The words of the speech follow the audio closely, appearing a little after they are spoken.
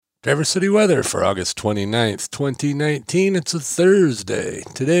Traverse City weather for August 29th, 2019. It's a Thursday.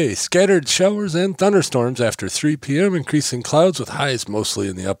 Today, scattered showers and thunderstorms after 3 p.m., increasing clouds with highs mostly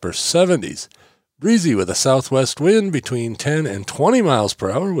in the upper 70s. Breezy with a southwest wind between 10 and 20 miles per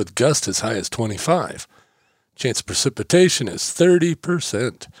hour with gusts as high as 25. Chance of precipitation is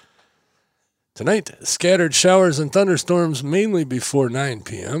 30%. Tonight, scattered showers and thunderstorms mainly before 9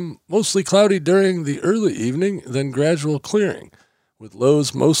 p.m., mostly cloudy during the early evening, then gradual clearing. With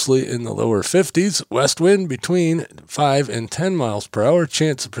lows mostly in the lower 50s, west wind between 5 and 10 miles per hour,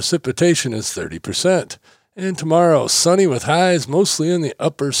 chance of precipitation is 30%. And tomorrow, sunny with highs mostly in the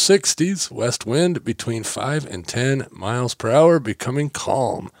upper 60s, west wind between 5 and 10 miles per hour, becoming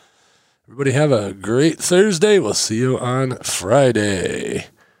calm. Everybody have a great Thursday. We'll see you on Friday.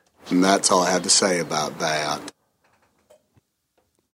 And that's all I have to say about that.